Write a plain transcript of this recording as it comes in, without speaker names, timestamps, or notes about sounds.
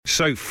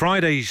So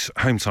Friday's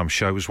Home Time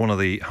show was one of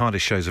the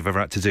hardest shows I've ever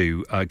had to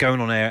do.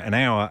 Going on air an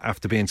hour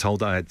after being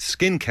told I had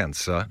skin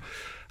cancer.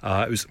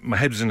 My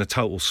head was in a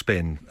total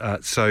spin.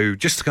 So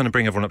just to kind of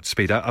bring everyone up to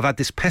speed, I've had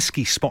this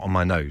pesky spot on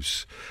my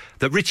nose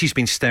that Richie's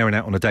been staring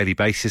at on a daily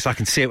basis. I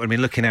can see it when I've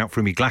been looking out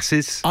through my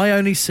glasses. I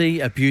only see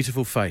a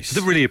beautiful face.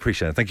 I really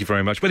appreciate it. Thank you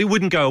very much. But it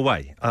wouldn't go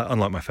away,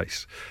 unlike my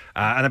face.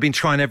 And I've been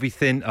trying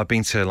everything. I've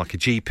been to like a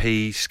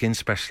GP, skin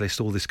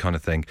specialist, all this kind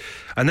of thing.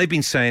 And they've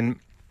been saying,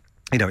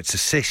 you know, it's a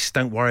cyst,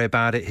 don't worry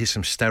about it. Here's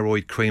some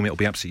steroid cream, it'll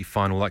be absolutely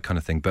fine, all that kind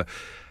of thing. But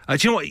do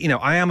you know what? You know,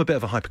 I am a bit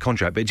of a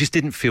hypochondriac, but it just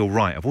didn't feel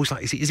right. I've always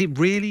like, is it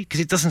really? Because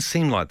it doesn't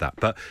seem like that.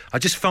 But I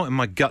just felt in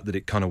my gut that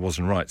it kind of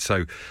wasn't right.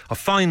 So I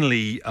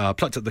finally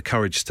plucked up the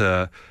courage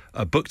to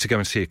book to go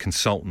and see a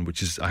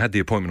consultant, I had the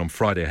appointment on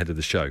Friday ahead of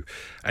the show.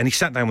 And he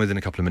sat down within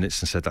a couple of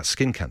minutes and said, that's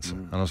skin cancer.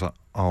 And I was like,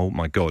 oh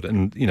my God.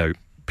 And, you know,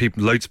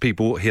 loads of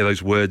people hear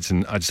those words,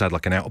 and I just had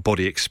like an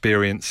out-of-body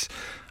experience.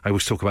 I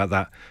always talk about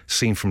that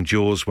scene from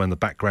Jaws when the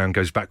background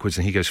goes backwards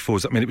and he goes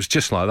forwards. I mean, it was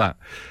just like that.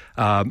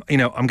 You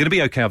know, I'm going to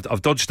be okay.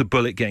 I've dodged a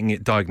bullet getting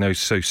it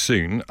diagnosed so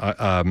soon.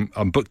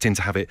 I'm booked in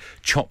to have it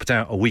chopped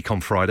out a week on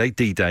Friday,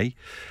 D-Day,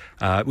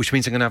 which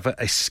means I'm going to have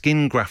a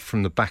skin graft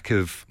from the back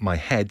of my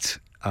head,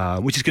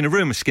 which is going to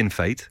ruin my skin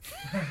fade.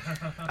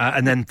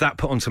 And then that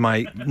put onto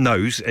my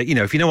nose. You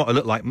know, if you know what I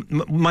look like,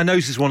 my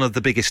nose is one of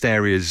the biggest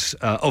areas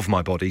of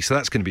my body, so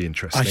that's going to be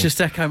interesting. I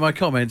just echo my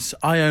comments.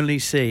 I only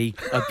see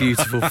a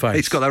beautiful face.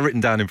 He's got that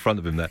written down in front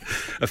of him there.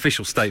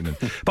 Official statement.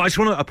 But I just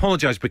want to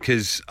apologise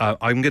because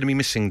I'm going to be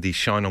missing the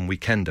Shine On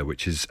Weekender,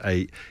 which is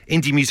a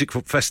indie music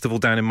festival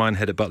down in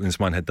Minehead at Butlins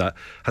Minehead that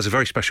has a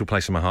very special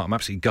place in my heart. I'm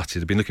absolutely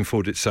gutted. I've been looking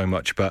forward to it so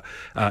much, but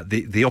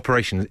the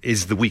operation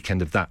is the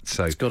weekend of that.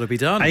 So it's got to be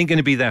done. I ain't going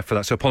to be there for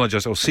that, so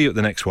apologise. I'll see you at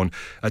the next one.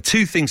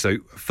 Two things though.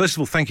 First of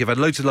all, thank you. I've had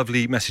loads of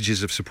lovely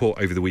messages of support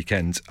over the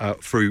weekend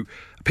through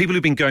people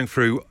who've been going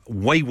through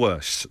way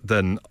worse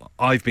than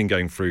I've been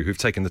going through, who've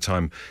taken the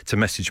time to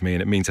message me,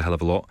 and it means a hell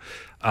of a lot.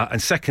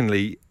 And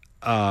secondly,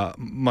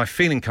 my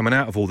feeling coming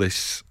out of all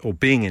this, or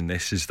being in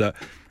this, is that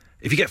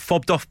if you get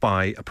fobbed off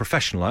by a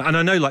professional, and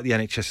I know like the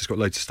NHS has got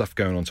loads of stuff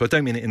going on, so I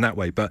don't mean it in that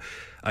way, but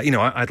you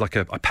know, I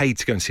paid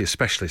to go and see a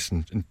specialist,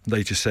 and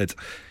they just said,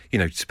 you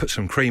know, to put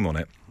some cream on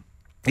it.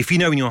 If you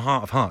know in your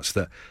heart of hearts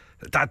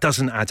that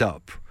doesn't add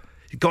up,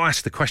 you've got to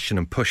ask the question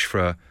and push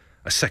for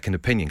a second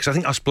opinion, because I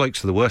think us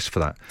blokes are the worst for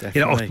that.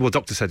 Definitely. You know, well,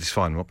 doctor said it's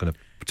fine, I'm not going to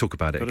talk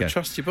about it again. You've got to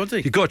trust your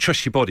body. You've got to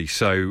trust your body.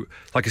 So,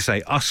 like I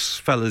say, us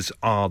fellas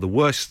are the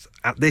worst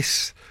at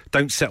this.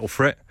 Don't settle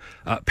for it.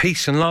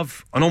 Peace and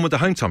love, and on with the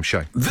Home Time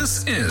show.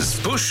 This is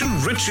Bush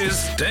and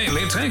Rich's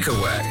Daily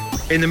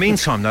Takeaway. In the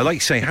meantime, though, like you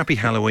say, happy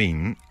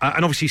Halloween.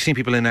 And obviously you've seen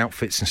people in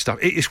outfits and stuff.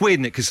 It's weird,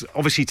 isn't it? Because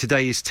obviously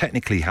today is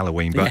technically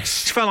Halloween, but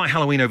yes, it felt like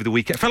Halloween over the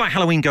weekend. It felt like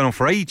Halloween going on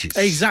for ages.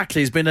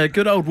 Exactly. It's been a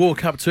good old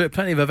walk up to it.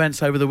 Plenty of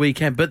events over the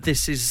weekend, but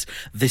this is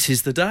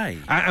the day.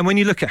 And when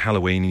you look at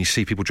Halloween and you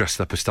see people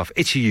dressed up as stuff,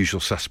 it's your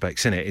usual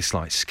suspects, isn't it? It's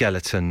like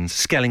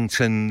skeletons,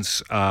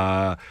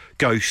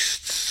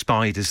 ghosts,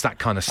 spiders, that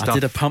kind of stuff. I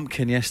did a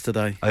pumpkin yesterday.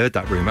 I heard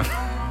that rumour.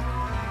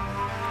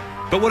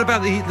 But what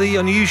about the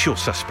unusual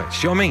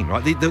suspects? Do you know what I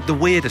mean? Right, the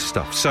weirder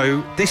stuff.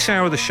 So this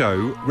hour of the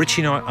show,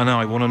 Richie and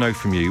I want to know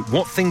from you,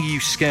 what thing are you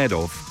scared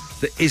of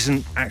that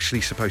isn't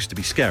actually supposed to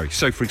be scary?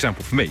 So, for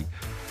example, for me,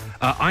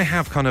 I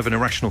have kind of an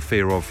irrational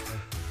fear of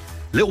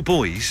little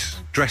boys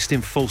dressed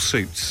in full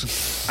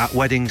suits at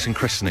weddings and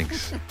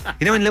christenings.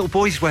 You know when little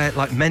boys wear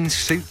like men's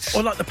suits?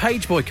 Or like the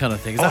page boy kind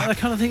of thing. Is that the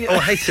kind of thing? Oh, I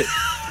hate it.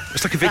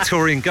 It's like a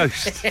Victorian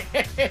ghost.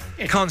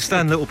 Can't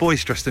stand little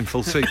boys dressed in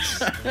full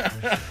suits.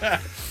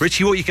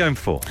 Richie, what are you going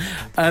for?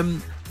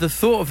 The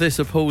thought of this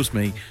appalls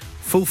me.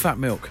 Full fat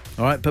milk,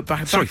 all right? But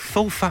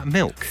full fat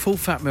milk? Full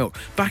fat milk.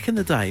 Back in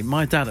the day,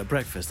 my dad at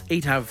breakfast,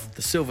 he'd have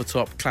the silver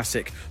top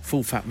classic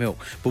full fat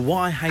milk. But what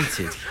I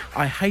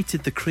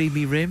hated the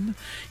creamy rim.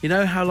 You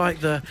know how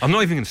like the... I'm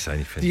not even going to say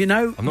anything. You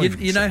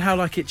know how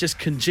like it just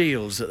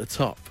congeals at the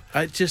top?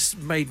 It just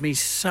made me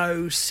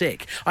so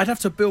sick. I'd have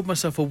to build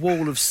myself a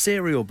wall of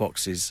cereal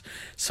boxes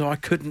so I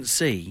couldn't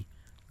see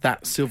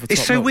that silver top.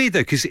 It's so milk. weird though,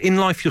 because in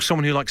life you're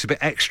someone who likes a bit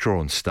extra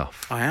on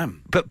stuff. I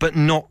am, but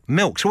not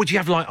milk. So what do you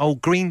have, like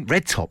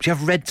red top? Do you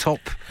have red top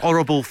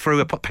horrible through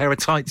a pair of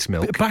tights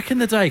milk? Back in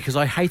the day, because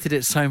I hated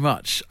it so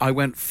much, I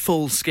went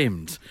full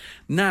skimmed.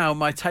 Now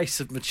my tastes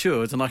have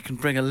matured and I can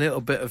bring a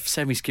little bit of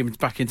semi-skimmed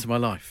back into my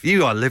life.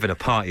 You are living a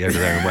party over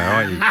there and where,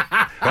 aren't you?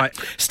 Right.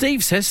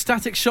 Steve says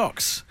static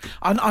shocks.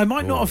 And I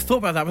might not have thought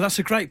about that, but that's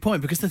a great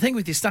point, because the thing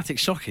with your static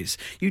shock is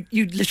you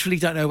literally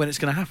don't know when it's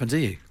going to happen, do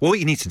you? Well, what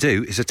you need to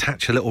do is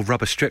attach a little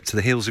rubber strip to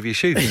the heels of your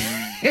shoes.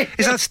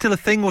 Is that still a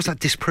thing, or is that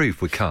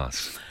disproved with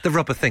cars? The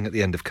rubber thing at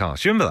the end of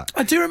cars. Do you remember that?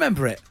 I do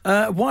remember it.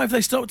 Why have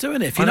they stopped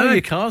doing it? If you know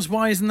your cars,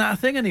 why isn't that a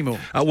thing anymore?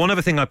 One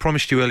other thing I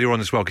promised you earlier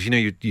on as well, because you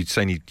know you'd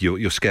saying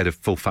you're scared of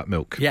full fat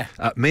milk. Yeah.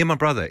 Me and my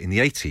brother in the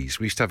 80s,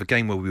 we used to have a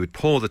game where we would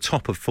pour the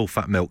top of full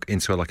fat milk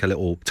into like a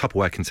little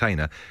Tupperware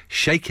container,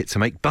 shake it to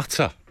make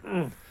butter.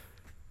 And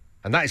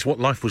that is what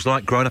life was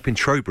like growing up in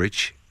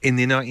Trowbridge in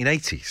the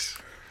 1980s.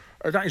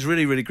 That is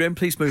really, really grim.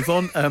 Please move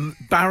on.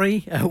 Barry,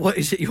 what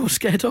is it you're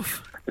scared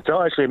of? It's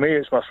not actually me,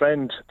 it's my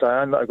friend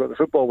Diane that I got the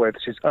football with.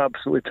 She's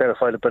absolutely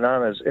terrified of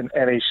bananas in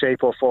any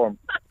shape or form.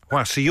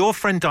 Wow, so your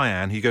friend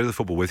Diane, who you go to the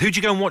football with, who'd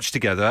you go and watch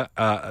together,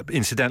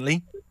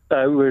 incidentally?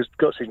 We've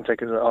got season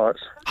tickets at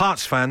Hearts.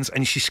 Hearts fans,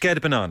 and she's scared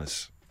of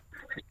bananas.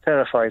 She's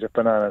terrified of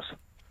bananas.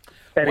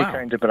 Any Wow.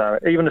 kind of banana.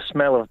 Even the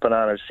smell of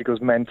bananas, she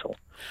goes mental.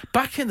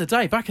 Back in the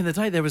day,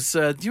 there was. Do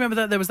you remember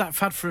that there was that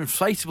fad for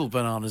inflatable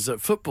bananas at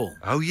football?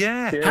 Oh,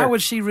 yeah. Yeah. How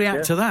would she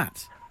react to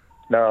that?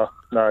 No,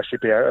 she'd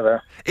be out of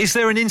there. Is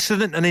there an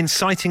incident, an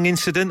inciting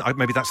incident?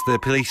 Maybe that's the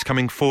police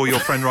coming for your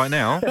friend right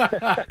now.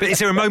 But is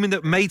there a moment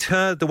that made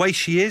her the way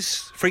she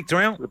is, freaked her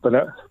out? The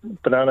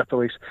banana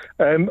police.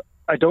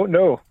 I don't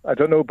know,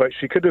 but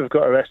she could have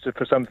got arrested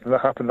for something that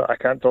happened that I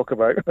can't talk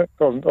about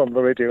on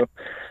the radio.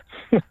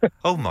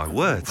 Oh, my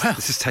word.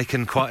 This has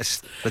taken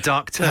quite a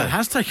dark It turn.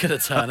 has taken a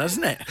turn,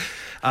 hasn't it?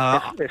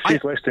 If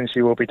she's listening,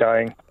 she will be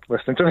dying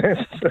listening to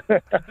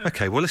this.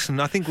 Okay, well, listen,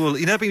 I think we'll...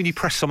 You know when you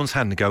press someone's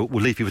hand and go,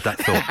 we'll leave you with that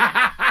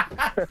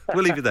thought.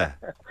 We'll leave it there.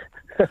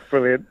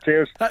 Brilliant.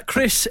 Cheers.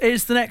 Chris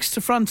is the next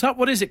to front up.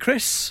 What is it,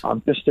 Chris?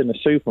 I'm just in the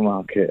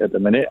supermarket at the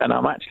minute, and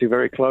I'm actually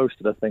very close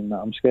to the thing that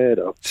I'm scared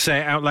of. Say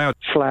it out loud.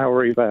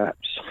 Flowery baps.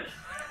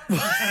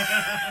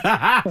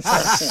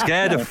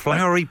 Scared of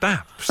flowery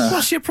baps.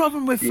 What's your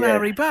problem with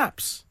flowery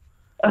baps?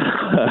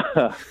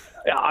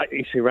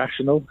 It's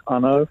irrational, I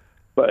know,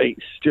 but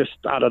it's just,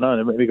 I don't know,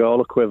 it made me go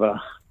all a quiver.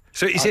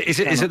 So is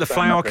it the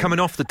flour coming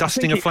off, the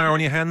dusting of flour on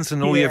your hands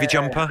and all over your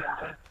jumper?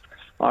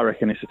 I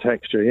reckon it's a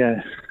texture,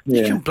 yeah.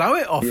 You can blow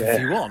it off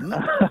if you want.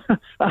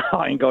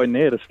 I ain't going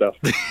near the stuff.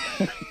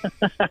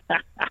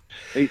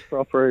 It's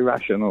proper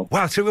irrational.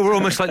 Wow, so we're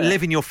almost like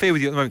living your fear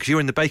with you at the moment because you're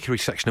in the bakery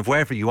section of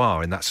wherever you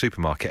are in that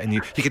supermarket and you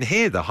can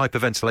hear the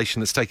hyperventilation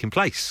that's taking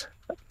place.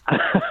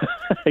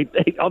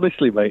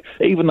 Honestly, mate,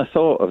 even the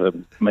thought of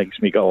them makes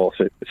me go all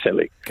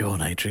silly. Go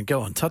on, Adrian,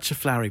 go on. Touch a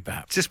flowery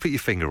bap. Just put your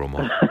finger on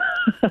one.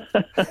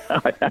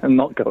 I am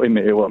not going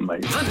near one,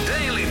 mate. The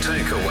Daily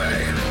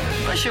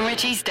Takeaway. Bush and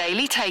Richie's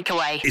Daily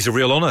Takeaway. It's a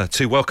real honour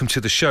to welcome to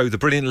the show the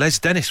brilliant Les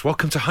Dennis.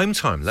 Welcome to Home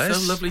Time, Les.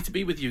 So lovely to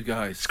be with you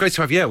guys. It's great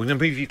to have you. Yeah, we're going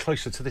to move you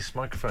closer to this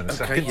microphone a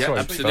second. Yeah, Sorry,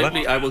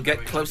 absolutely. fella. I will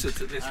get closer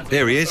to this.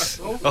 There he is.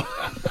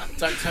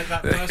 Don't take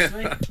that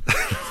personally.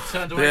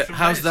 Turned away from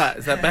How's this. that?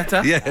 Is that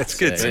better? Yeah, it's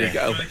good. There you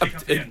go.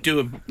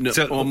 Do a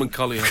So- Norman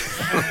Collier.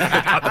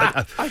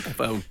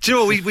 Microphone. Do you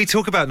know what, we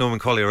talk about Norman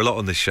Collier a lot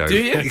on this show. Do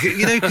you?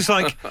 You know, because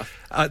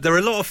there are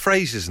a lot of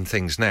phrases and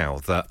things now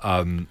that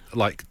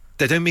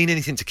they don't mean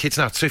anything to kids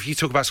now. So if you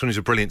talk about someone who's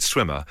a brilliant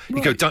swimmer,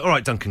 you go, all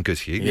right, Duncan, good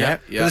for you. Yeah,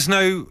 But yeah. there's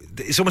no...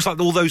 It's almost like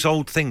all those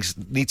old things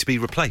need to be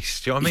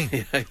replaced. Do you know what I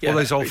mean? Yeah, all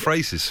those old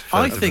phrases.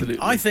 I Absolutely.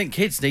 think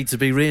kids need to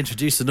be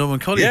reintroduced to Norman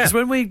Collier Yeah. because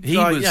when we He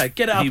get was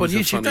it up he on was a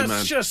YouTube, funny that's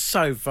man. just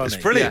so funny. It's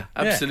brilliant.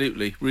 Yeah,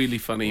 absolutely. Really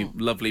funny,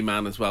 lovely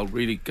man as well.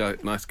 Really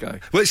nice guy.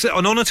 Well, it's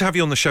an honour to have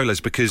you on the show,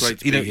 Les, because Great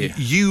to you know be here.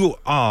 you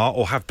are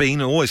or have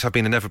been, or always have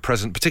been, an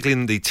ever-present, particularly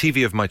in the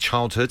TV of my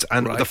childhood.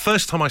 And Right. the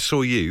first time I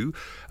saw you,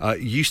 you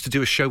used to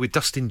do a show with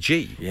Dustin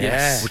G.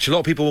 Yes. Which a lot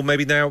of people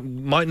maybe now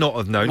might not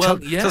have known. Well,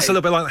 Tell us a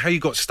little bit like how you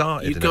got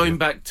started. You're and going everything.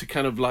 back to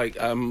kind of like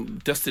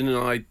Dustin and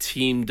I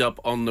teamed up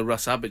on the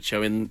Russ Abbott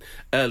show in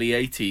early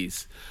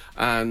 80s,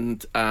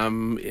 and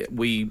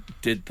we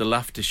did the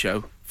Laughter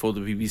Show for the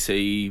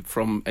BBC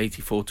from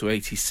 84 to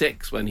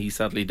 86 when he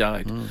sadly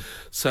died.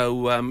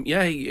 So I'm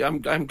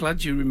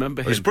glad you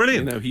remember him. was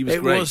brilliant. You know, he was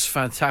It great. was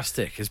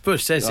fantastic. As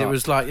Bush says, it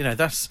was like,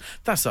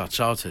 that's our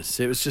childhood.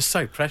 It was just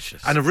so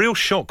precious. And a real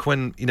shock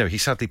when, he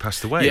sadly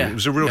passed away. Yeah, It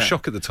was a real yeah.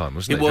 shock at the time,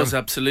 wasn't It it? was,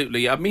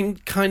 absolutely. I mean,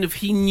 kind of,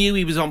 he knew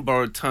he was on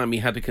borrowed time. He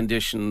had a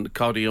condition,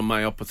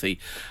 cardiomyopathy,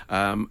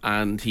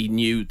 and he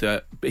knew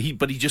that,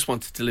 but he just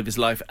wanted to live his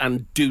life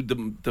and do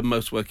the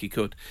most work he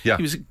could. Yeah.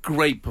 He was a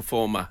great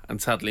performer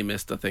and sadly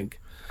missed, I think.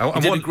 And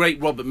He did what- a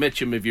great Robert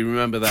Mitchum, if you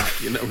remember that,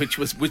 which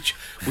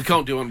we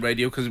can't do on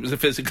radio because it was a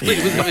physical,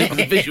 it was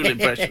a visual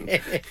impression.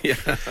 Yeah.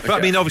 But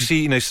I mean,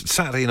 obviously,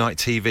 Saturday night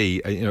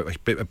TV,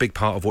 a big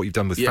part of what you've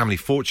done with Yeah. Family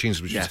Fortunes,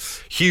 which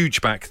Yes. was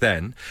huge back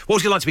then. What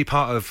was it like to be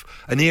part of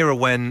an era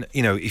when,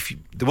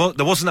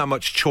 there wasn't that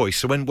much choice?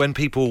 So when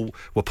people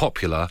were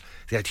popular,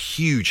 they had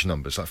huge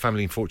numbers, like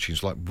Family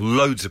Fortunes, like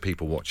loads of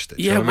people watched it.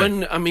 Do you Yeah, know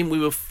what I mean? we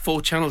were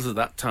 4 channels at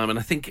that time, and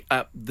I think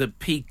at the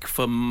peak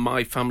for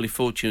My Family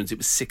Fortunes, it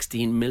was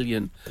 16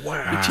 million.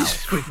 Wow, which is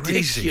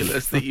crazy.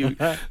 ridiculous that you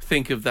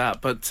think of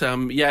that. But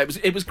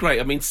it was great.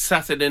 I mean,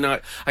 Saturday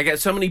night, I get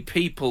so many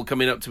people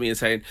coming up to me and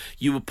saying,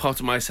 "You were part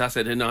of my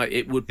Saturday night."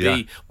 It would be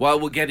Yeah. while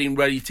we're getting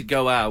ready to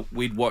go out,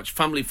 we'd watch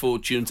Family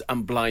Fortunes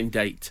and Blind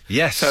Date.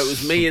 Yes. So it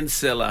was me and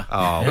Scylla.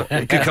 Oh,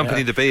 good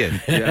company to be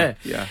in. Yeah,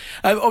 yeah.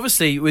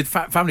 Obviously, with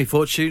Family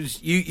Fortunes,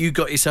 you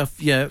got yourself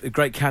a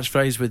great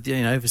catchphrase with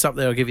if it's up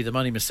there, I'll give you the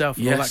money myself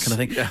and all that Yes, kind of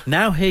thing. yeah.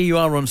 Now here you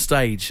are on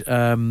stage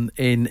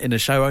in a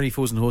show, Only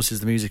Fools and Horses,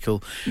 the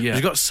musical. Yeah.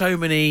 You've got so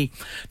many,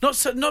 not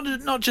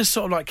just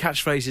sort of like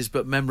catchphrases,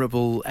 but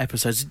memorable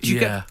episodes. Did you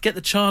Yeah. get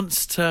the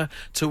chance to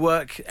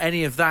work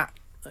any of that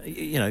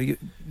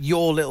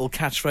your little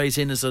catchphrase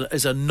in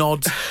as a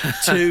nod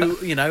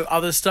to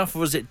other stuff,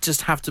 or does it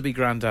just have to be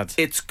Grandad?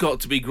 It's got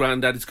to be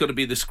Grandad. It's got to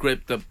be the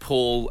script that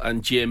Paul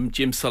and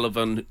Jim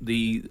Sullivan,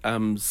 the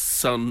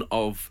son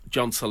of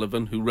John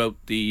Sullivan, who wrote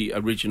the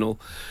original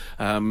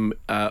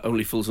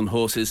Only Fools and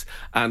Horses,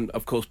 and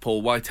of course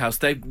Paul Whitehouse.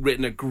 They've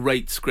written a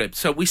great script,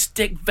 so we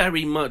stick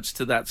very much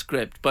to that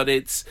script. But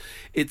it's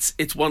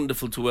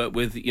wonderful to work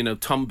with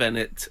Tom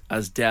Bennett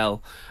as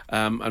Del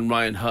and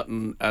Ryan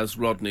Hutton as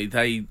Rodney.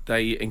 They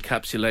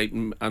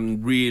encapsulate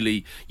and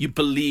really you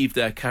believe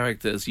their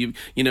characters.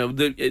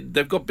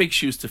 They've got big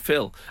shoes to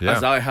fill,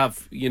 as I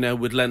have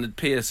with Leonard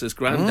Pearce as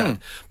Grandad.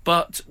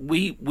 But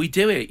we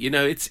do it.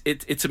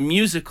 It's a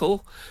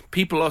musical.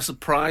 People are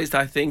surprised.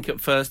 I think at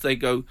first they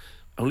go,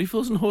 Only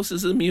Fools and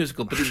Horses is a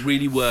musical, but it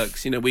really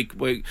works.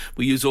 We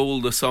use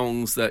all the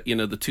songs that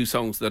the 2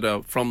 songs that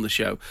are from the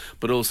show,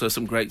 but also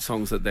some great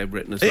songs that they've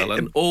written as well,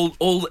 and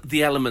all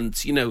the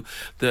elements.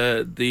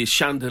 The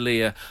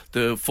chandelier,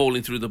 the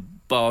falling through the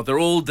bar, they're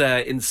all there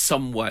in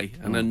some way,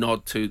 and a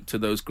nod to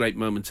those great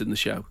moments in the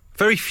show.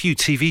 Very few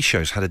TV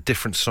shows had a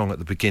different song at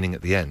the beginning,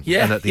 at the end,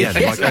 Yeah, and at the yeah.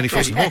 end, like Only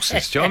Fools and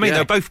Horses. Do you know what I mean? Yeah.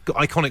 They're both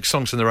iconic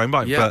songs in their own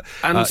right. Yeah, But,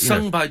 and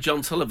sung by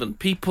John Sullivan.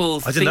 People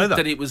I didn't think know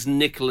that. it was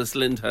Nicholas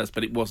Lyndhurst,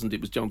 but it wasn't.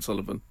 It was John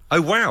Sullivan.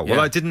 Oh wow! Well,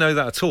 Yeah. I didn't know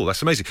that at all.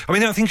 That's amazing. I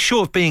mean, I think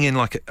short of being in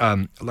like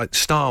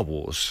Star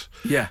Wars,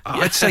 Yeah.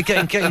 I'd say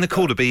getting the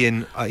call to be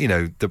in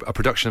a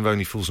production of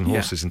Only Fools and Yeah.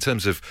 Horses in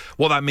terms of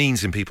what that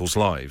means in people's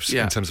lives,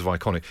 Yeah. in terms of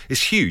iconic,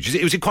 is huge.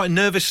 Was it quite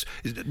nervous?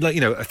 Like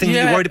a thing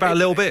that you worried about a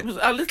little bit? It was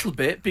a little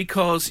bit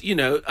because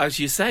as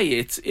you say,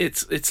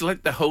 it's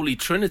like the Holy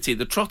Trinity.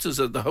 The Trotters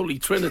are the Holy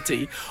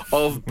Trinity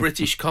of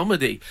British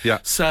comedy. Yeah.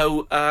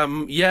 So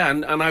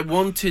and I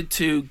wanted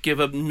to give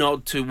a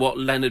nod to what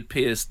Leonard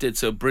Pearce did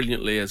so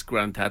brilliantly as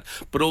Grandad,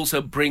 but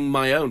also bring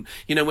my own.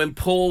 When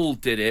Paul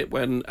did it,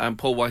 when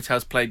Paul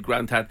Whitehouse played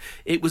Grandad,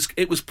 it was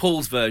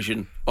Paul's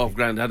version of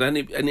Grandad, and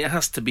it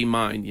has to be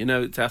mine.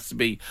 It has to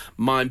be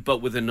mine,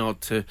 but with a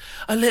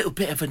little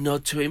bit of a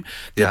nod to him.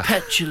 The Yeah.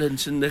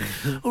 petulance and the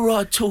all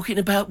right, talking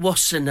about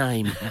what's the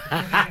name,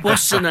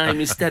 what's the name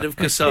instead of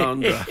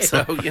Cassandra.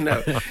 So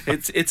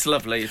it's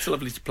lovely. It's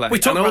lovely to play. We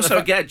talk and about also the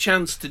fact- get a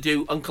chance to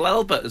do Uncle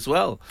Albert as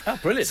well. Oh,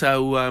 brilliant.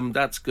 So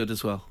that's good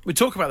as well. We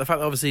talk about the fact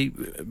that obviously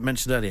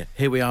mentioned earlier.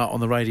 Here we are on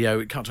the radio.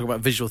 We can't talk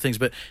about visual things,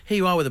 but here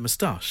you are with a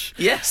moustache.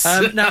 Yes.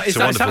 Now is a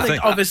that wonderful something thing.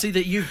 obviously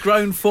that you've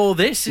grown for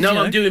this? No,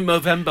 I'm doing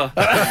Movember.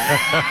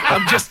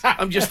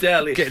 I'm just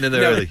early. Getting in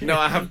there early. No,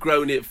 I have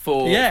grown it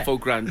for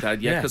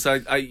Grandad. Yeah. Because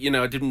I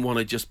didn't want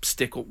to just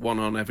stick one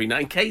on every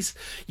night in case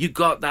you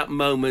got that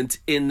moment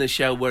in the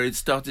show where it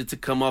started to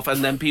come off,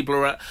 and then people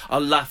are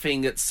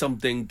laughing at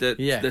something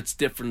that's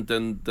different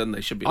than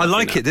they should be. I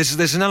like laughing it.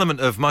 There's an element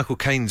of Michael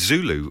Caine's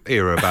Zulu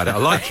era about it. I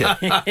like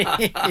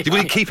it.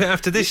 Will you keep it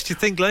after this, do you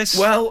think, Les?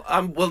 Well,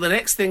 the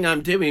next thing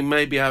I'm doing,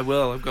 maybe I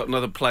will. I've got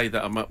another play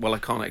that I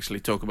can't actually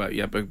talk about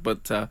yet,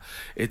 but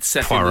it's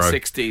set Poirot. in the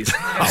 60s.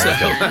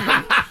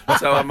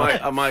 So I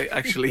might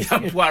actually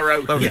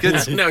Poirot. That'd be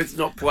good. No, it's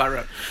not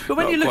Poirot. But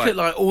when Not you look quite. at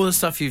like all the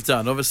stuff you've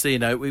done, obviously,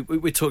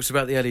 we talked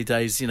about the early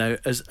days,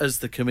 as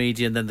the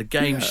comedian, then the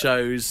game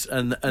shows,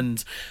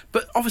 and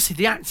but obviously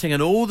the acting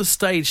and all the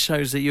stage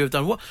shows that you have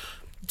done. What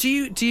do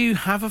you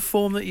have a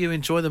form that you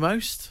enjoy the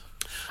most?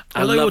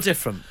 Although you're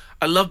different.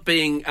 I love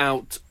being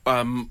out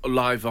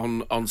live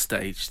on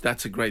stage.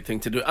 That's a great thing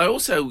to do. I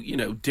also,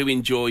 do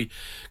enjoy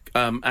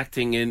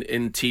acting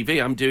in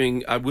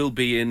TV. I will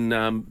be in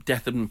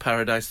Death in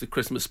Paradise, the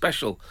Christmas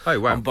special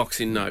on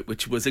Boxing Night,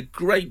 which was a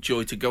great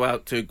joy to go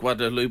out to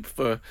Guadeloupe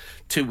for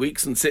 2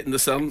 weeks and sit in the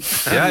sun.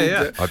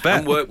 I bet.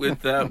 And work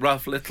with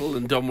Ralph Little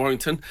and Don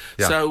Warrington.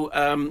 Yeah.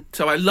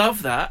 So I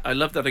love that. I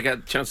love that I get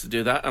a chance to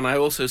do that. And I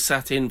also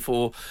sat in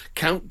for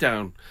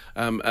Countdown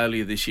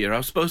earlier this year. I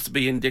was supposed to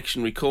be in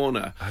Dictionary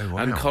Corner,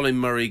 and Colin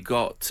Murray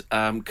got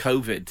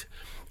COVID,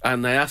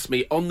 and they asked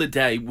me on the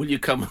day, will you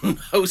come and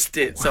host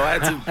it? So I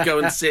had to go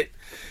and sit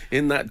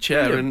in that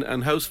chair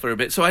and host for a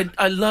bit. So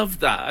I love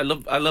that. I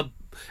love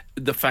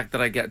the fact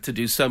that I get to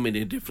do so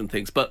many different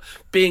things, but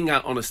being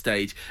out on a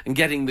stage and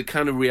getting the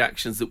kind of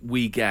reactions that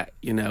we get,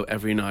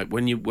 every night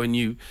when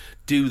you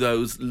do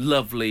those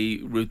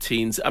lovely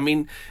routines. I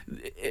mean,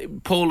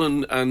 Paul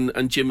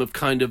and Jim have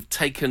kind of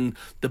taken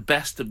the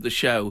best of the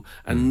show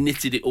and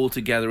knitted it all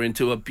together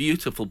into a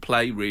beautiful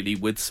play, really,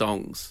 with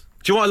songs.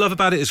 Do you know what I love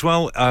about it as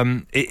well?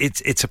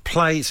 It's a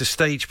play, it's a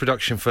stage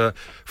production for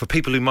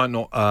people who might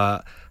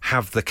not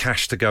have the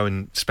cash to go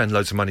and spend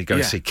loads of money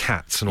going to see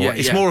Cats and all that.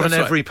 It's more of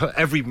an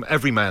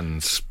every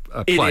man's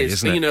play,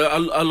 isn't it?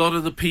 A lot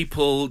of the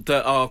people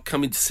that are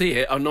coming to see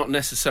it are not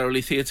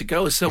necessarily theatre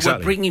goers, so we're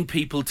bringing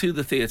people to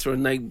the theatre,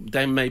 and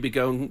they maybe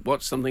go and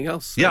watch something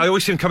else. Yeah, I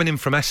always see them coming in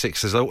from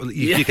Essex.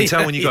 You can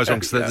tell when you guys are on,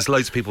 because there's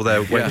loads of people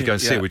there waiting to go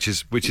and see it, which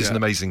is an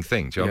amazing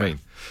thing. Do you know what I mean?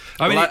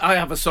 I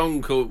have a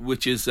song called,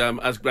 which is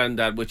as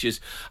Grandad, which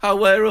is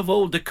where have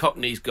all the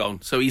Cockneys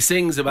gone? So he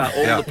sings about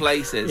all the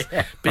places,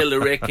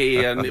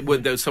 Billericay, and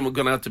when there was someone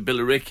gone out to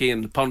Billericay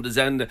and Ponders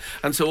End,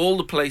 and so all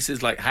the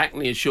places like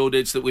Hackney and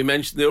Shoreditch that we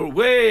mentioned, they're go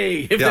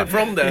way. If they're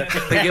from there,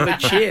 they give a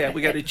cheer.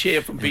 We get a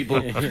cheer from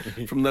people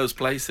from those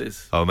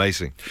places. Oh,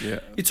 amazing. Yeah.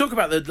 You talk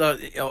about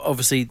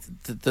obviously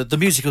the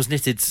musicals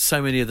knitted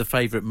so many of the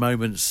favourite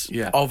moments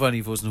of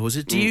Only Fools and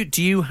Horses.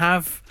 Do you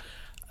have?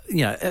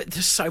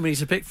 There's so many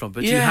to pick from,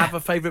 but do you have a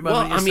favourite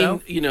moment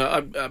yourself?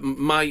 I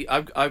mean,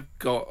 I've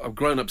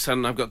grown up son,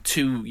 and I've got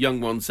two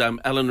young ones.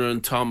 Eleanor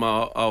and Tom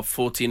are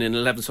 14 and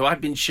 11, so I've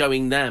been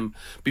showing them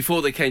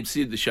before they came to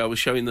see the show. I was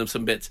showing them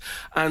some bits,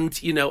 and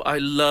I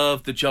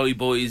love the Jolly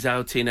Boys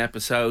outing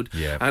episode,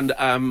 and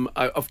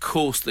of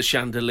course the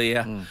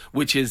chandelier,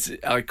 which is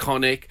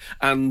iconic,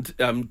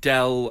 and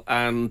Del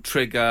and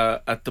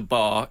Trigger at the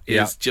bar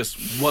is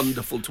just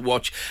wonderful to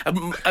watch.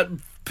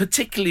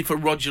 Particularly for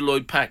Roger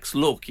Lloyd Pack's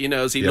look,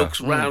 as he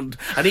looks round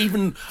and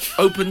even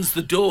opens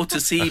the door to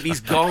see if he's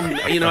gone.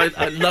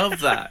 I love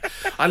that.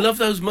 I love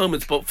those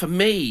moments. But for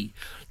me,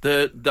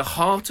 the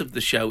heart of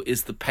the show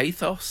is the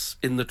pathos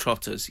in the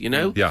Trotters.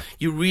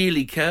 You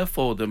really care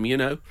for them.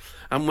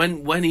 And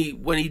when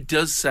he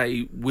does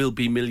say we'll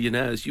be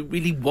millionaires, you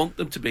really want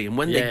them to be. And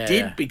when they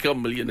did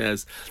become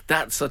millionaires,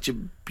 that's such a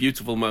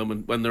beautiful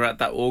moment when they're at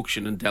that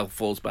auction and Del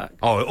falls back.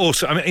 Oh,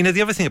 also, I mean,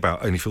 the other thing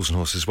about Only Fools and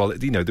Horses as well,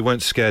 they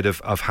weren't scared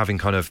of having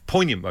kind of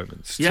poignant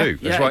moments too.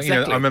 Yeah, right.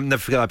 Exactly. I never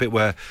forget that bit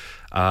where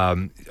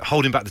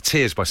holding back the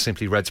tears by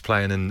Simply Red's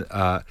playing, and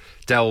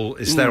Del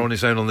is there on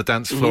his own on the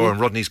dance floor, and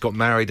Rodney's got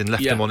married and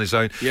left him on his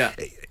own. Yeah.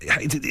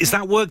 Is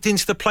that worked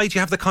into the play? Do you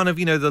have the kind of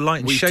the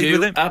light and shade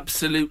with it? We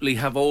absolutely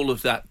have all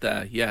of that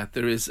there. Yeah,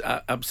 there is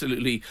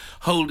absolutely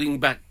holding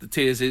back the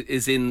tears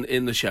is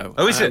in the show.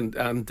 Oh, is it?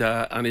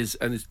 And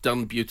is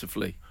done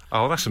beautifully.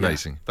 Oh, that's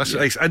amazing. That's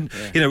amazing.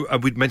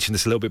 And we'd mentioned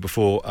this a little bit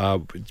before,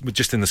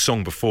 just in the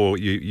song before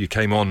you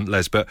came on,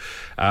 Les. But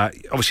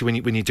obviously,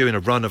 when you're doing a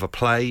run of a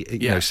play,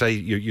 say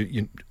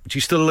you do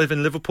you still live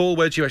in Liverpool?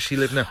 Where do you actually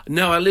live now?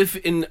 No, I live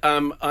in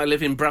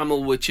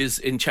Bramall, which is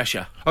in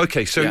Cheshire.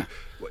 Okay, so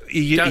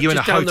you're in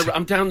a hotel.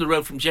 I'm down the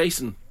road from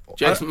Jason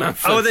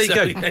Manford. Oh, there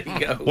you go. There you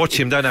go. Watch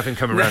him. Don't have him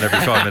come around every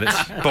 5 minutes,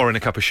 borrowing a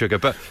cup of sugar.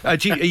 But are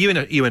you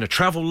in a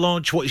travel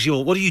lodge? What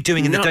are you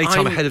doing in the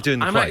daytime ahead of doing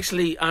the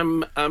play?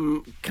 I'm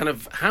kind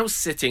of house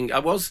sitting. I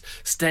was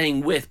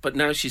staying with, but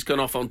now she's gone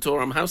off on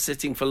tour. I'm house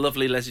sitting for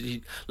lovely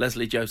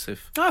Leslie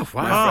Joseph. Oh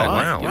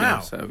wow! Wow!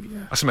 So yeah.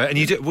 That's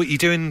amazing.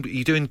 And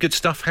you doing good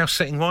stuff house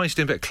sitting wise,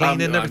 doing a bit of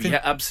cleaning and everything.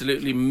 Yeah,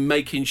 absolutely.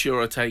 Making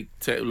sure I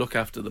look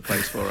after the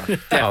place for her.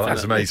 Oh,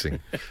 that's amazing.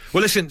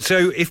 Well, listen.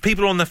 So if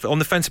people are on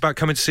the fence about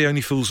coming to see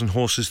Only Fools and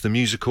Horses, the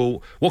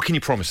musical, what can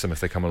you promise them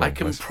if they come along? I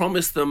can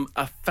promise them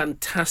a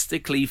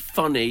fantastically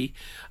funny,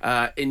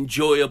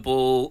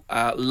 enjoyable,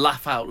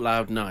 laugh out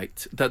loud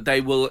night. That they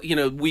will,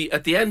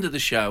 at the end of the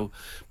show,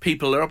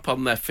 people are up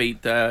on their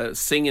feet, they're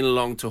singing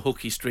along to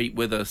Hooky Street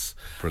with us.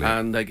 Brilliant.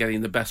 And they're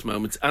getting the best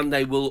moments. And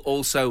they will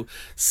also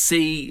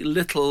see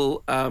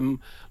little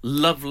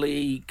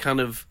lovely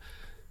kind of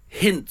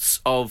hints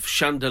of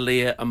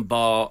chandelier and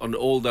bar and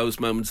all those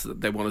moments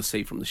that they want to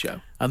see from the show.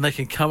 And they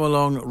can come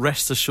along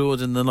rest assured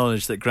in the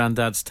knowledge that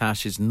Grandad's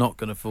tash is not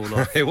going to fall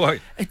off. It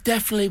won't. It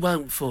definitely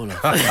won't fall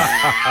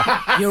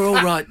off. You're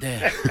all right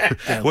there.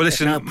 Well,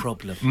 listen, no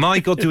problem.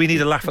 My God, do we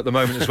need a laugh at the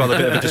moment as well? A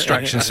bit of a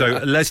distraction.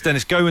 So, Les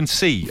Dennis, go and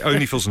see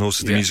Only Fools and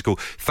Horses, the musical.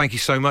 Thank you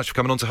so much for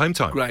coming on to Home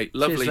Time. Great,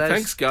 lovely. Cheers,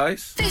 thanks,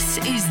 guys. This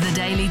is the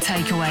Daily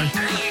Takeaway.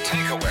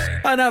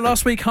 Now,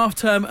 last week, half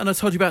term, and I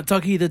told you about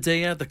Dougie the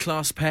deer, the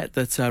class pet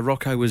that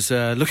Rocco was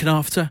looking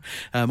after,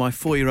 my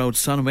 4-year-old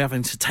son, and we're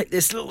having to take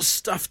this little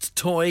stuffed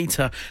toy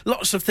to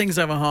lots of things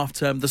over half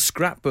term. The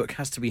scrapbook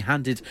has to be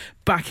handed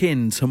back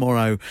in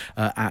tomorrow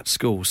at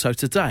school. So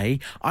today,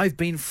 I've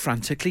been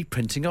frantically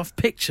printing off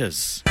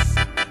pictures.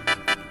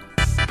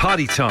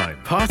 Party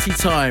time. Party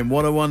time.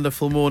 What a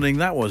wonderful morning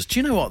that was. Do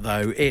you know what,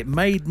 though? It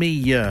made me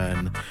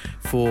yearn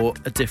for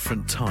a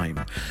different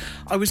time.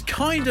 I was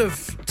kind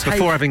of...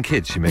 Before having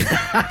kids, you mean?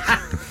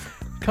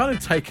 Kind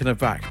of taken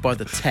aback by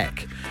the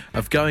tech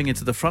of going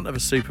into the front of a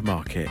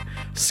supermarket,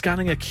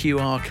 scanning a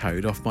QR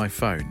code off my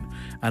phone,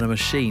 and a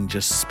machine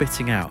just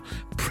spitting out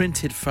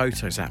printed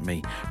photos at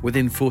me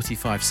within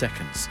 45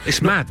 seconds.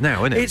 It's mad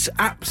now, isn't it? It's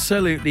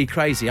absolutely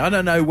crazy. I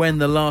don't know when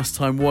the last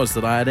time was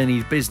that I had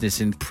any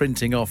business in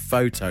printing off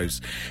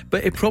photos,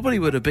 but it probably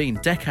would have been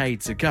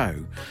decades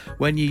ago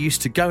when you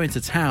used to go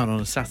into town on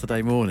a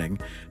Saturday morning,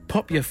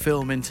 pop your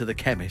film into the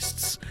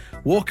chemist's,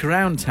 walk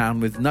around town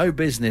with no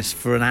business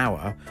for an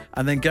hour,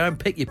 and then go and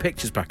pick your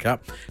pictures back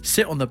up,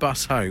 sit on the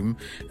bus home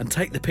and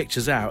take the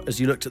pictures out as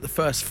you looked at the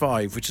first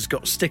 5, which has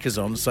got stickers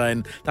on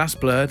saying, that's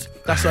blurred,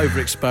 that's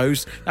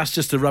overexposed, that's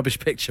just a rubbish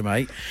picture,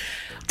 mate.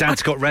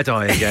 Dad's got red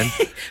eye again.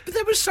 But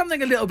there was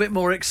something a little bit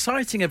more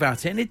exciting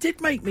about it, and it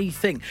did make me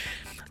think.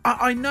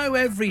 I know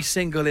every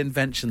single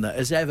invention that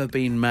has ever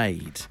been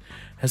made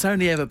has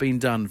only ever been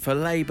done for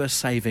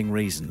labour-saving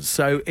reasons,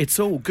 so it's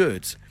all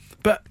good.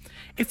 But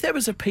if there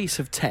was a piece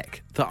of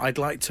tech that I'd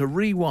like to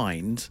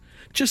rewind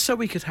just so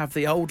we could have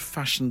the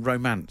old-fashioned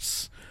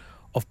romance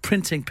of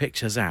printing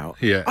pictures out,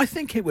 I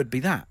think it would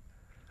be that.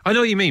 I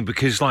know what you mean,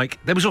 because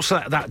like there was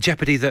also that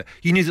jeopardy that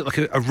you knew that like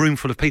a room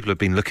full of people had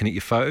been looking at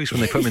your photos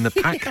when they put them in the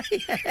pack.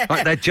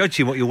 Like they're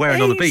judging what you're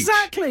wearing on the beach.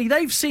 Exactly.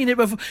 They've seen it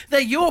before.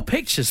 They're your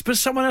pictures, but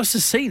someone else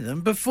has seen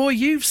them before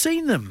you've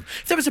seen them.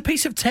 If there was a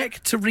piece of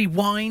tech to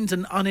rewind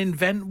and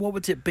uninvent, what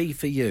would it be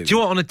for you? Do you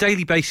know what, on a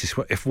daily basis,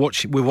 if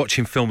we're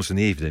watching films in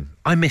the evening,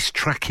 I miss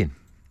tracking.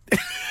 Do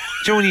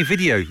you know on your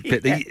video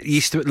bit that you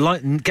used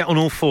to get on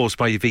all fours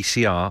by your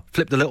VCR,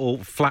 flip the little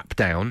flap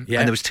down, and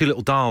there was 2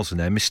 little dials in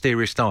there,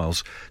 mysterious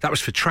dials. That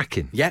was for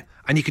tracking. Yeah.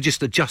 And you could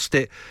just adjust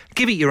it,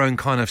 give it your own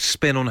kind of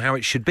spin on how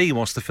it should be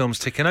whilst the film's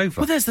ticking over.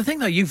 Well, there's the thing,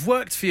 though. You've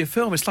worked for your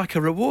film. It's like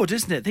a reward,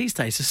 isn't it, these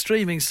days? A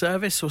streaming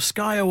service or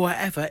Sky or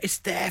whatever. It's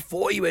there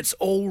for you. It's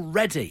all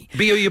ready.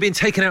 But you're being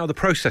taken out of the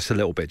process a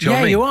little bit. Do you know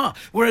what I mean? You are.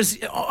 Whereas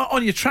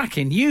on your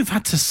tracking, you've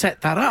had to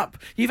set that up.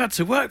 You've had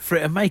to work for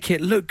it and make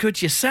it look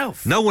good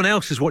yourself. No one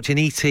else is watching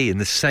E.T. in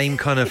the same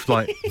kind of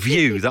like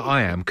view that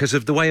I am because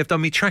of the way I've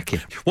done me tracking.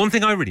 One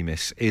thing I really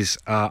miss is,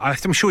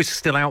 I'm sure it's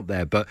still out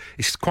there, but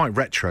it's quite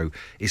retro,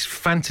 is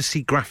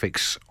fantasy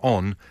graphics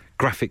on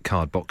graphic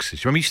card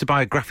boxes. Remember you used to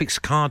buy a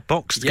graphics card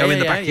box to go in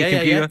the back of your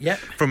computer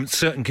from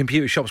certain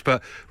computer shops,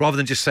 but rather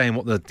than just saying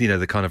what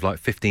the kind of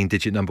like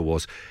 15-digit number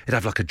was, it'd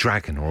have like a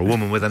dragon or a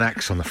woman with an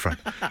axe on the front.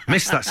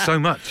 Miss that so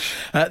much.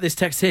 This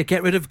text here,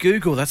 get rid of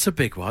Google. That's a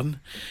big one.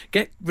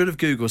 Get rid of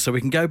Google so we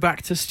can go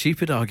back to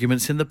stupid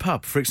arguments in the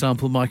pub. For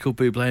example, Michael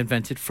Bublé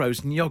invented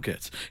frozen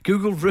yoghurt.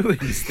 Google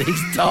ruins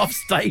these daft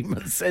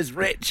statements, says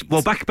Rich.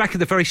 Well, back at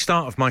the very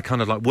start of my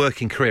kind of like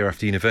working career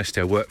after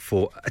university, I worked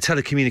for a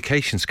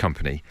telecommunications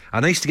company.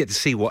 And I used to get to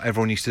see what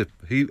everyone used to,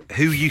 who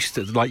used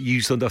to like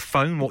use on the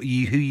phone, who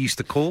used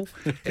to call.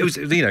 It was,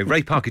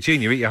 Ray Parker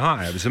Jr. eat your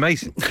heart out. It was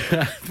amazing.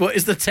 What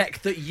is the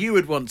tech that you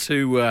would want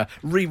to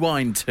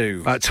rewind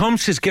to? Tom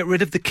says, get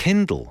rid of the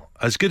Kindle.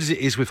 As good as it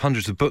is with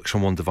hundreds of books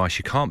on one device,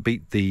 you can't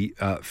beat the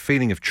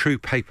feeling of true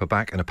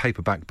paperback and a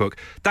paperback book.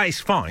 That is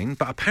fine,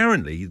 but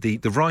apparently the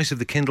rise of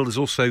the Kindle has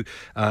also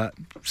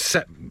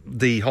set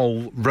the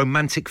whole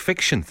romantic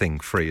fiction thing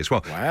free as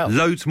well. Wow.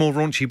 Loads more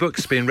raunchy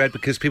books being read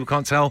because people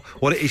can't tell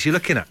what it is you're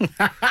looking at.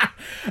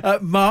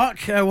 Mark,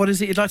 what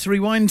is it you'd like to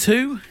rewind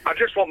to? I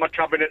just want my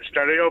cabinet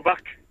stereo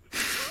back.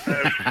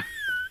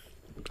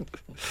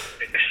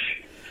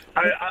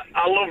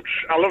 I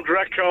loved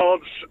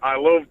records. I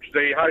loved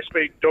the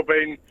high-speed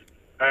dubbing.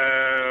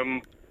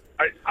 I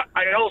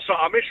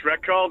miss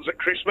records at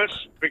Christmas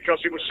because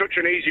it was such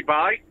an easy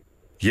buy.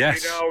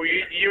 Yes.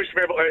 You used to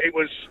be able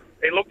to,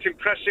 it looked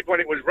impressive when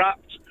it was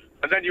wrapped,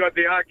 and then you had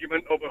the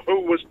argument over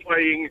who was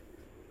playing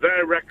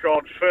their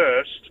record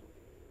first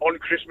on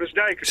Christmas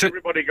Day because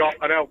everybody got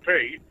an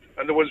LP.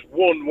 And there was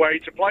one way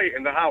to play it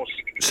in the house.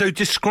 So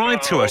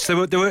describe to us, there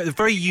were a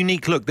very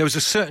unique look. There was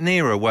a certain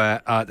era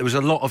where there was a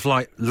lot of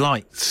like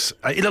lights.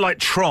 It looked like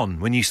Tron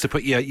when you used to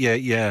put your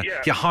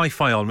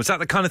hi-fi on. Was that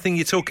the kind of thing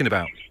you're talking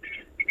about?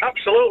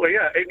 Absolutely,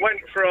 yeah. It went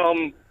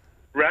from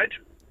red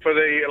for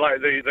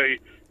the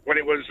when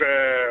it was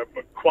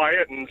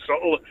quiet and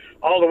subtle,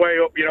 all the way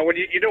up. When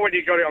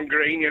you got it on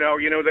green,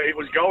 that it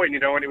was going,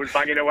 and it was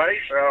banging away.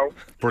 So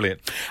brilliant.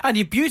 And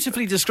you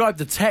beautifully described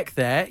the tech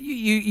there.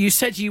 You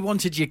said you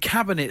wanted your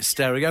cabinet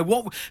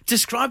stereo.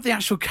 Describe the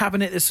actual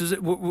cabinet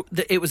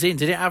it was in?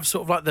 Did it have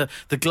sort of like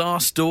the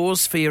glass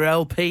doors for your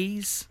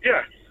LPs?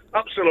 Yeah,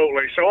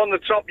 absolutely. So on the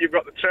top you've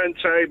got the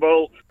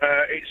turntable.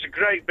 It's a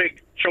great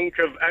big chunk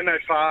of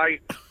MFI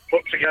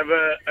put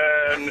together,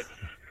 and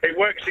it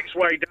works its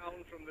way down.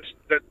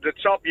 The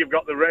top, you've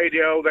got the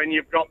radio, then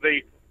you've got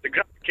the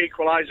graphic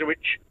equalizer,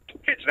 which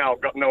kids now have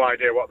got no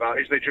idea what that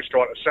is. They just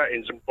go out to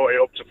settings and put it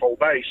up to full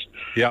bass.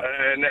 Yeah.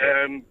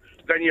 And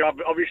then you have,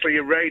 obviously,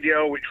 your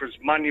radio, which was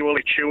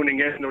manually tuning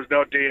in. There was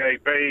no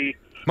DAB.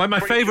 My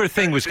favourite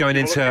thing was going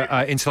into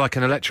like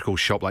an electrical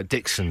shop like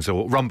Dixon's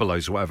or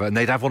Rumbelows or whatever, and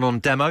they'd have one on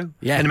demo.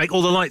 Yeah. And make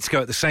all the lights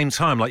go at the same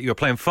time, like you were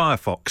playing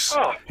Firefox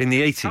in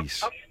the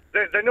 80s.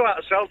 They knew how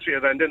to sell to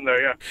you then, didn't they?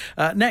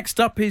 Yeah. Next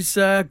up is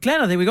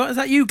Glenn, I think we got. Is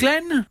that you,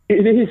 Glenn?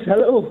 It is,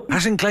 hello.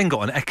 Hasn't Glenn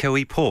got an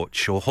echoey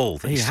porch or hall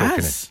that he's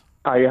talking in?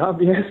 I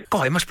have, yes.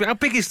 God, it must be. How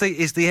big is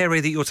the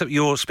area that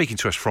you're speaking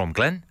to us from,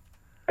 Glenn?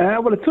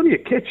 Well, it's only a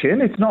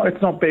kitchen. It's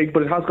not big,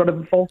 but it has got a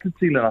vaulted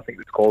ceiling, I think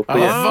it's called. So,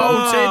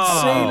 vaulted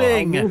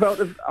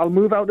ceiling. I'll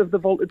move out of the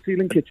vaulted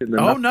ceiling kitchen.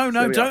 Then no!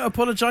 Don't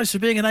apologise for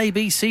being an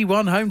ABC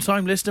One home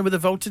time listener with a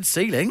vaulted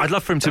ceiling. I'd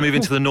love for him to move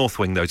into the North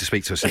Wing though to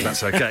speak to us, if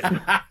that's okay.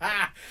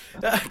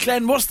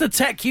 Glenn, what's the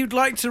tech you'd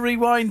like to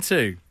rewind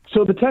to?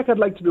 So the tech I'd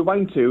like to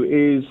rewind to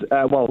is,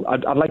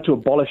 I'd like to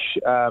abolish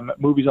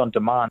movies on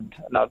demand.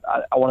 And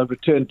I want to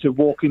return to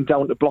walking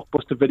down to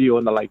Blockbuster Video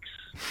and the likes,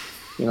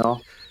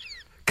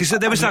 Because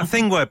there was that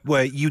thing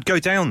where you'd go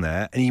down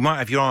there and you might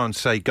have your eye on,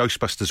 say,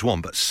 Ghostbusters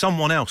 1, but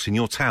someone else in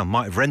your town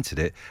might have rented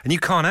it and you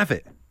can't have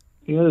it.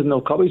 There's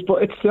no copies,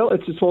 but it's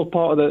all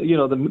part of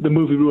the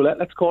movie roulette,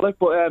 let's call it.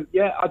 But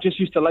I just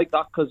used to like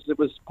that because it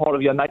was part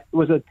of your night. It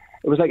was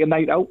it was like a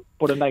night out,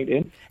 but a night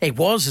in. It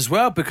was as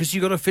well, because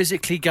you got to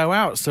physically go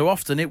out so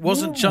often. It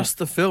wasn't just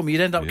the film.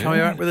 You'd end up coming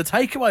out with a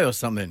takeaway or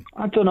something.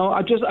 I don't know.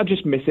 I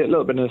just miss it. A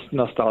little bit of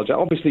nostalgia.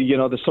 Obviously,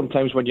 there's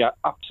sometimes when you're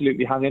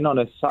absolutely hanging on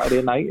a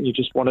Saturday night and you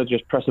just want to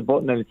just press a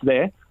button and it's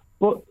there.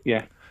 But,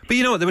 yeah. But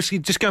you know what? There was,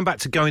 just going back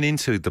to going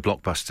into the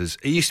Blockbusters,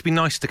 it used to be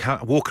nice to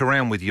walk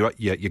around with your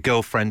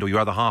girlfriend or your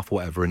other half or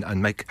whatever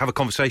and have a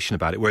conversation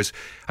about it. Whereas,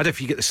 I don't know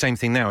if you get the same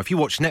thing now. If you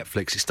watch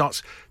Netflix, it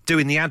starts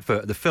doing the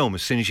advert of the film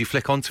as soon as you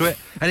flick onto it,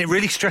 and it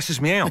really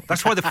stresses me out.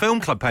 That's why the Film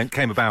Club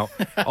came about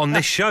on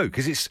this show,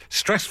 because it's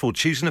stressful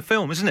choosing a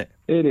film, isn't it?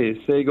 It is.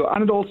 There you go.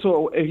 And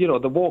also,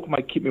 the walk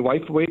might keep my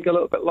wife awake a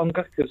little bit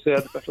longer, because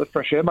the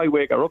fresh air might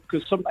wake her up,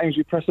 because sometimes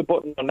you press a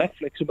button on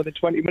Netflix and within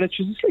 20 minutes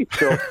she's asleep.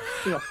 So,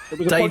 it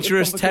was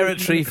dangerous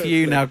territory for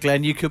you now,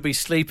 Glenn. You could be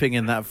sleeping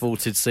in that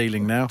vaulted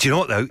ceiling now. Do you know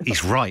what, though?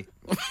 He's right.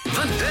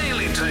 The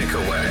Daily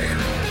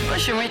Takeaway.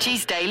 Bush and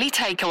Richie's Daily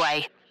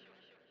Takeaway.